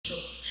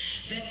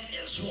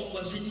Fitzgerald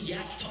wasn't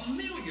yet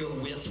familiar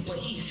with, but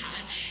he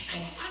had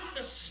an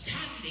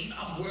understanding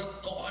of where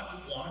God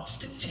wants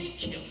to take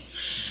him.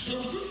 The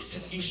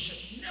reason you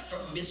should never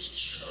miss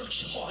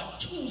church on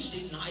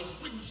Tuesday night,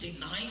 Wednesday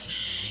night,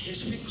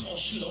 is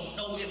because you don't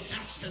know if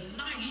that's the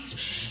night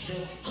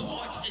that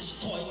God is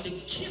going to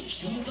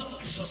give you the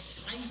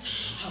oversight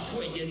of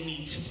where you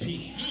need to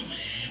be.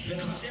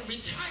 Because every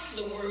time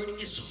the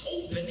word is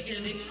open,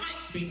 and it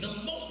might be the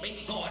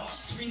moment God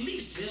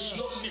releases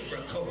your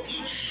miracle.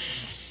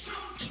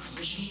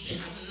 Sometimes you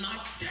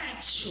cannot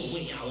dance your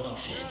way out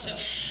of it.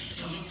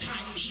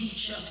 Sometimes you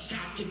just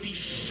got to be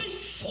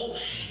faithful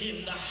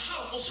in the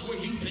house where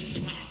you've been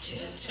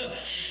planted.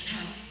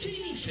 And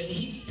David,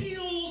 he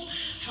builds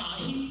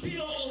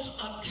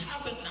a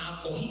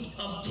tabernacle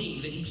of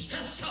David. He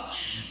sets up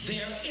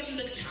there in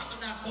the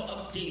tabernacle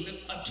of David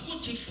a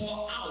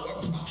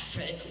 24-hour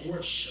prophetic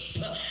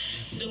worship.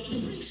 The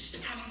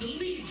priest and the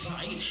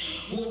Levite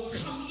would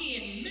come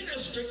in,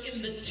 minister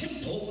in the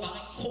temple by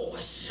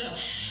course.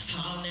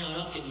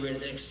 Now I'm getting ready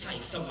to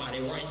excite somebody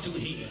right through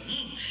here,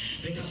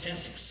 because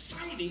that's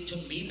exciting to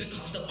me,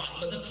 because the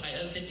Bible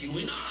declares that you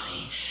and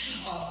I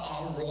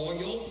are a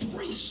royal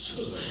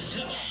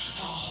priesthood,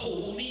 a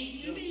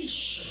holy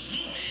nation.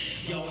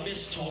 Y'all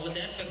missed all of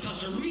that,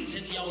 because the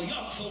reason y'all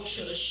young folks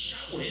should have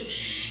shouted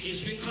is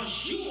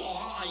because you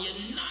are a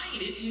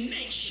united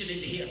nation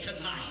in here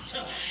tonight.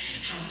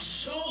 And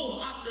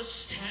so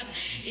understand,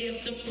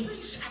 if the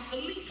priests and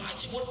the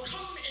Levites would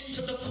come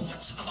into the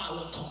courts of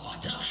our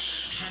God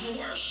and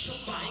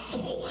worship by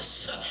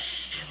course,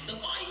 and the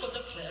Bible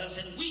declares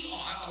that we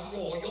are a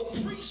royal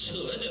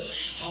priesthood,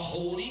 a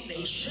holy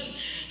nation.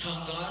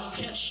 God,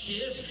 catch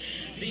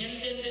this.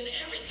 Then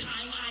every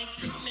time I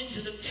come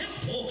into the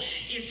temple,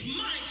 it's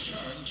my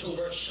turn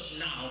to worship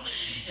now.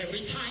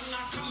 Every time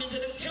I come into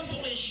the temple,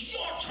 it's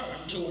your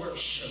turn to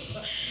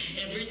worship.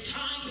 Every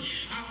time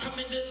I come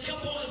into the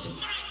temple, it's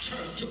my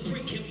turn to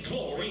bring him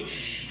glory,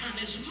 and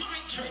it's my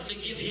turn to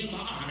give him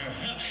honor.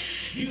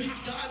 You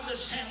have to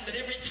understand that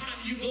every time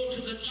you go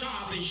to the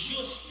job,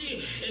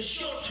 it's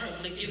your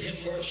turn to give him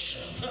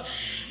worship.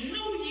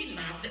 Know ye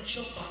not that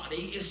your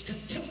body is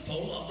the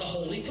temple of the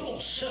Holy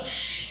Ghost?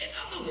 In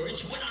other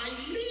words, when I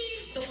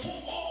leave the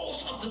four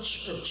walls of the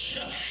church,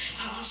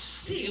 I'm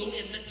still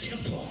in the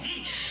temple.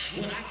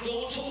 When I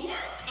go to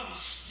work, I'm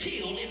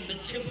still in the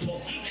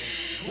temple.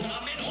 When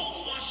I'm at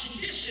home washing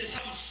dishes,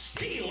 I'm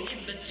still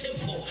in the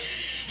temple.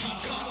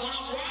 God, when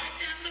I'm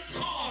riding in the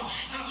car,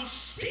 I'm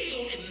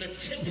still in the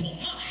temple.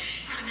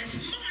 And it's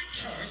my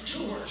turn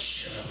to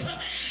worship.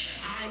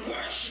 I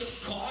worship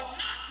God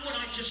not when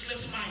I just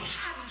lift my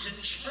hands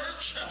in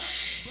church,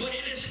 but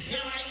it is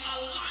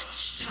a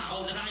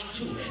lifestyle that I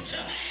do it.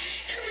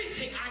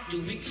 Everything I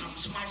do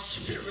becomes my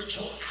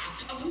spiritual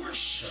act of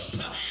worship.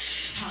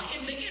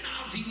 In the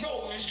NIV,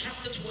 Romans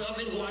chapter 12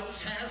 and 1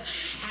 says,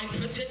 I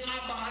present my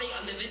body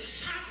a living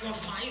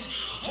sacrifice,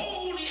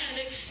 holy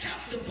and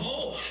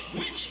acceptable,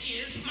 which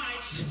is my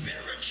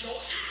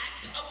spiritual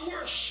act of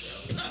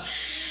worship. In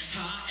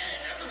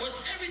other words,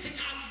 everything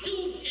I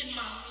do in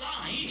my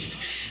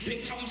life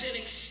becomes an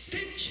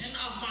extension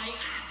of my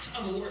act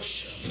of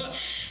worship.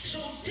 So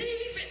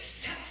David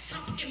sets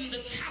up in the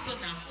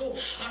tabernacle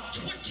a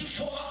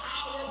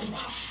 24-hour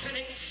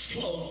prophetic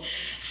flow.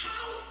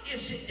 How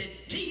is it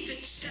that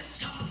David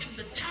sets up in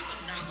the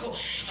tabernacle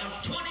a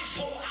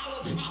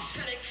 24-hour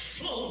prophetic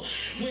flow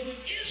when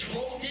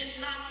Israel did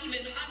not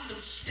even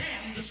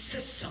understand the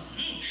system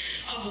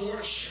of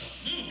worship?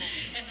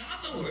 In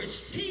other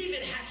words,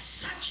 David had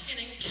such an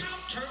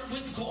encounter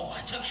with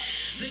God.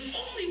 The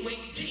only way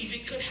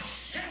David could have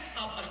set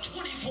up a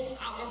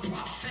 24-hour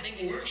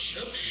prophetic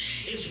worship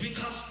is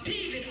because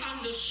David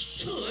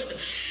understood.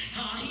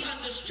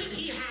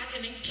 He had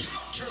an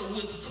encounter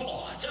with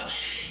God.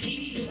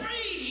 He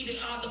prayed,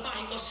 the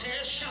Bible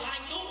says, shall I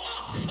go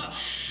up?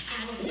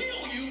 And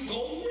will you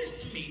go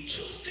with me?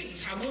 Two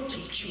things I will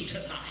teach you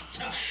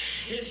tonight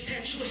is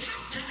that you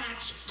have to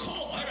ask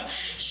God,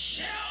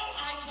 shall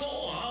I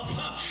go up?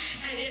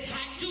 And if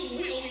I do,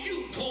 will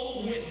you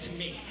go with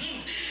me?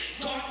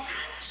 God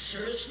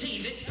answers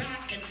David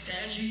back and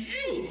says,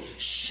 you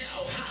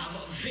shall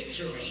have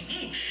victory,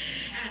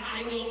 and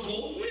I will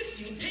go with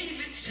you.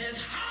 David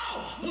says,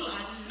 how will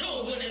I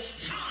know when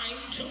it's time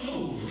to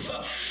move?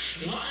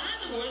 In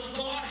other words,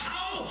 God,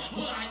 how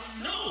will I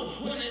know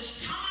when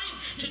it's time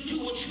to do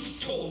what you've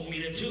told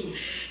me to do?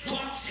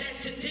 God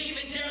said to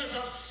David, there's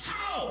a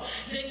sound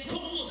that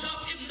goes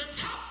up in the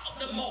top of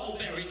the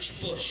mulberry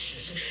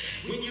bushes.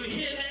 When you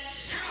hear that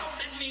sound,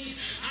 that means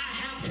I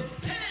have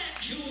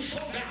prepared you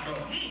for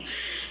battle.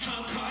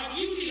 God,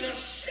 you need a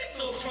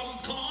signal from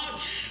God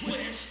when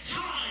it's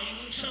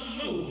time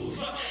to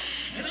move.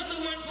 In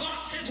other words,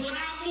 God says, when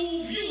I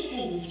move, you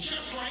move,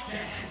 just like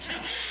that.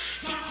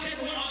 God said,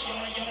 well,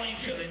 y'all ain't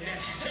feeling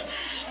that.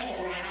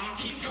 All right, I'll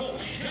keep going.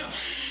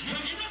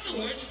 In other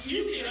words,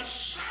 you need a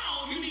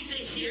sound. You need to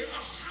hear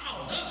a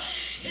sound.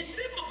 In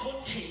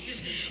biblical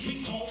days,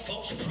 we call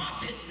folks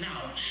prophet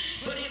now.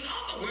 But in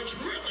other words,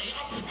 really,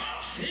 a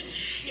prophet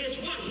is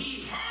what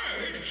he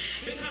heard,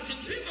 because in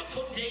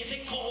biblical days,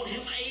 they called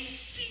him a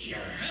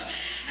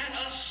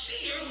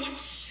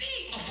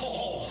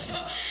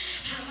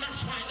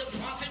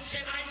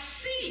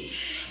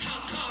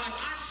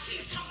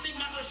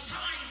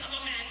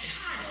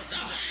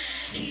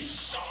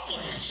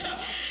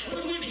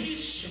But when he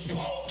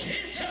spoke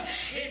it,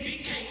 it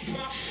became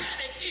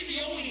prophetic in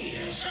your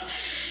ears.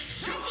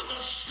 Some of the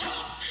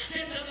stuff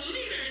that the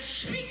leader is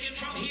speaking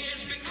from here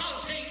is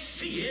because they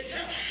see it,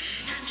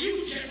 and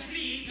you just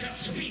need to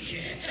speak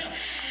it.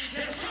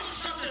 There's some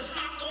stuff that's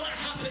not going to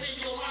happen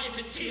in your life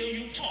until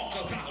you talk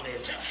about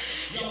it.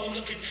 Y'all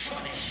looking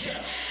funny.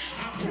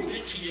 I'll prove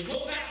it to you.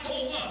 Go back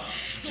over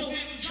to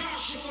when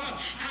Joshua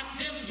and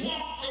them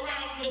walked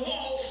around the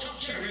walls of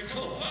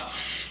Jericho.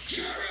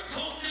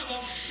 Jericho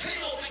never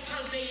fell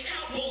because they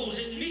elbows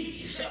and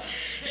knees.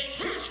 They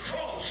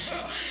crisscross.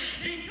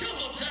 They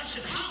double dutch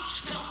and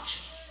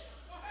hopscotch.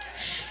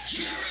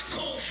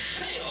 Jericho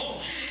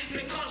fell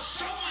because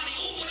somebody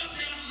opened up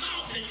their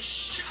mouth and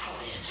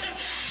shouted.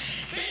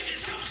 Baby,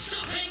 some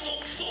stuff ain't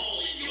gonna fall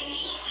in your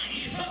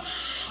life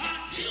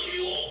until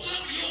you open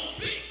up your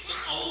big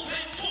mouth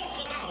and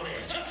talk about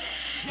it.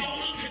 Y'all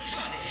looking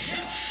funny.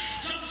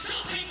 Some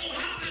stuff ain't gonna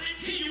happen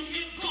until you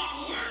give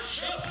God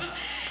worship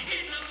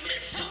in the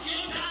midst of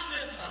your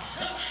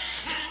dilemma.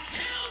 And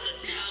tell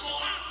the devil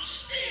I'm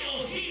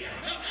still here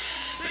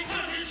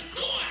because it's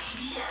God's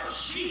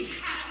mercy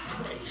and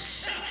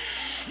grace.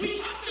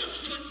 We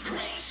understood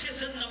grace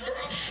is a number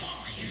of 5.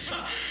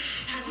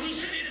 And we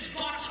said it is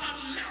God's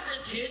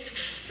unmerited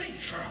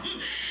favor.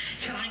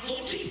 Can I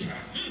go deeper?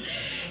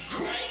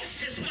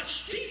 Grace is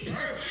much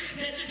deeper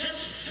than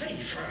just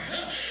favor.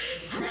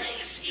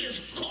 Grace is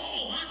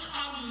God's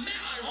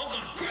unmerited. Oh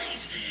God,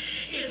 grace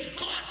is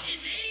God's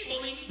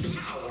enabling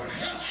power.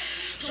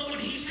 So when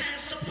he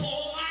says to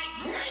Paul,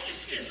 my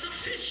grace is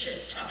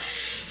sufficient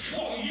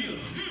for you.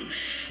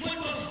 But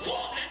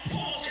before that,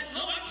 Paul said,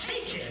 Lord,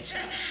 take it.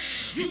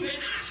 You've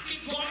been asking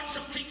God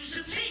some things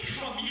to take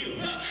from you.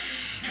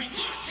 And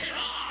God said, oh,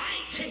 I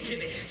ain't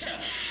taking it.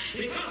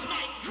 Because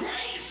my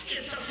grace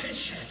is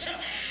sufficient.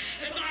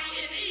 And my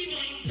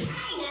enabling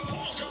power,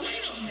 Paul said,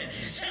 wait a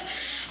minute.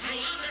 I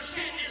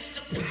understand it's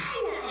the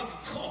power of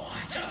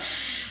God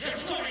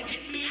that's going to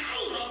get me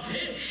out of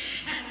it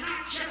and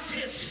not just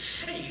his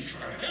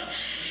favor.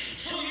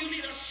 So you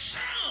need a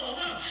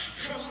sound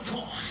from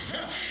God.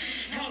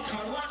 Now,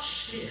 God,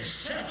 watch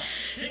this.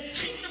 The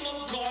kingdom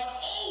of God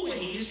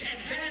always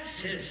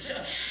advances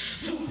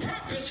through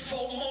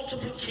purposeful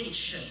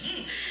multiplication.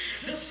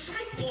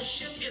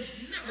 Discipleship is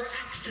never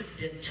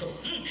accidental.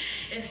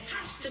 It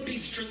has to be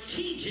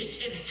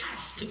strategic. It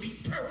has to be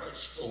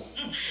purposeful.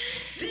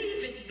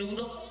 David knew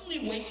the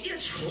only way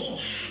Israel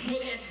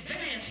would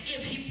advance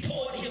if he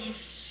poured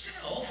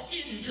himself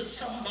into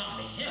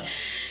somebody.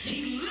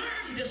 He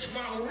learned this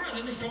while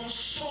running from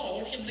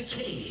Saul in the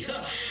cave.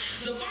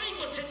 The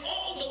Bible said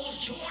all those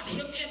joined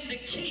him in the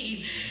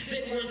cave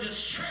that were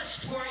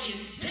distressed, were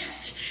in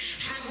debt,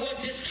 and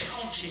were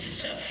discounted.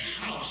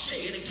 I'll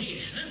say it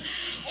again.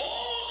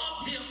 All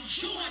of them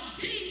joined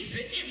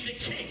David in the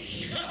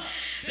cave.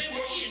 They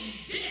were in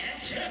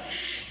debt.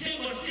 They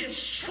were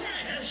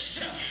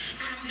distressed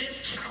and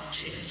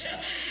discounted.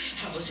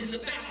 I was in the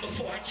back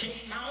before I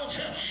came out,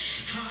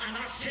 and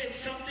I said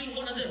something.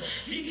 One of the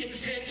deacons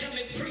said, tell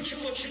me, preacher,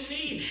 what you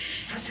need?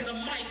 I said, a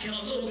mic and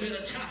a little bit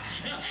of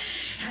time.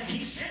 And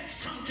he said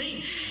something.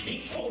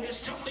 He quoted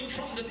something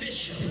from the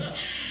bishop.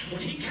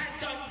 When he got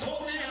done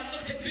quoting, I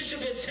looked at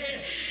Bishop and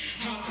said,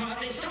 oh God,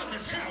 they starting to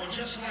sound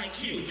just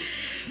like you.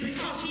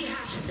 Because he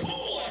has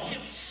poured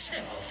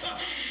himself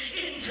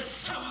into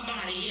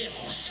somebody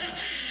else.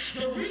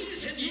 The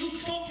reason you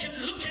folk can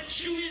look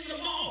at you in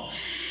the mall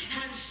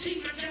and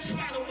see that just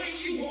by the way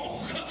you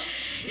walk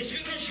is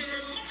because you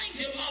remind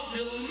them of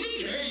the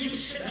leader you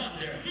sit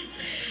under.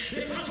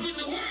 Because when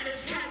the word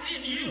has gotten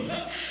in you,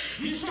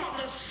 you start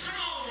to sound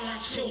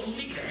like your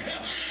leader.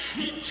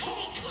 You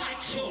talk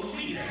like your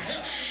leader.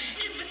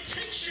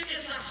 Imitation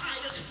is the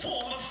highest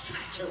form of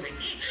flattery.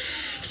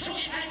 So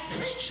if I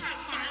preach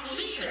like my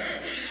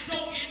leader,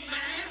 don't get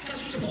mad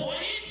because he's pouring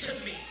into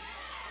me.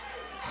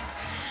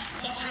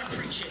 Must I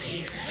preach it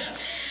here?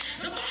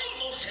 The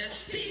Bible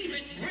says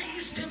David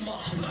raised him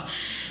up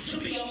to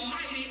be a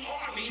mighty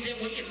army that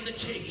were in the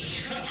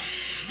cave.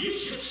 You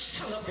should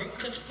celebrate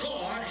because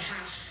God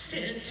has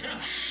sent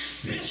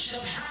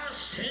Bishop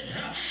Hairston,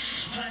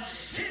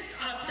 sent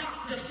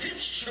Dr.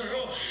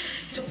 Fitzgerald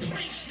to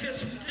place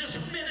this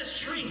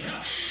ministry,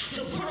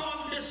 to put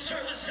on this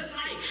service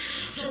tonight,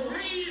 to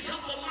raise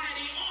up a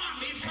mighty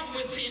army from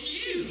within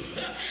you.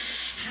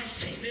 I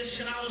say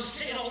this and I will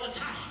say it all the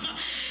time.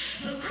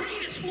 The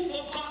greatest move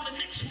of God, the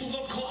next move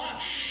of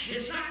God,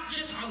 is not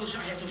just, I wish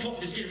I had some folk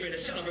that's getting ready to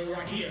celebrate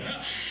right here,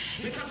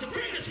 because the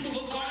greatest move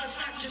of God is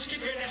not just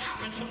getting ready to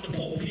happen from the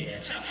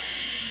pulpit.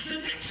 The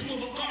next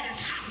move of God is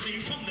happening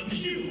from the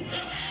pew.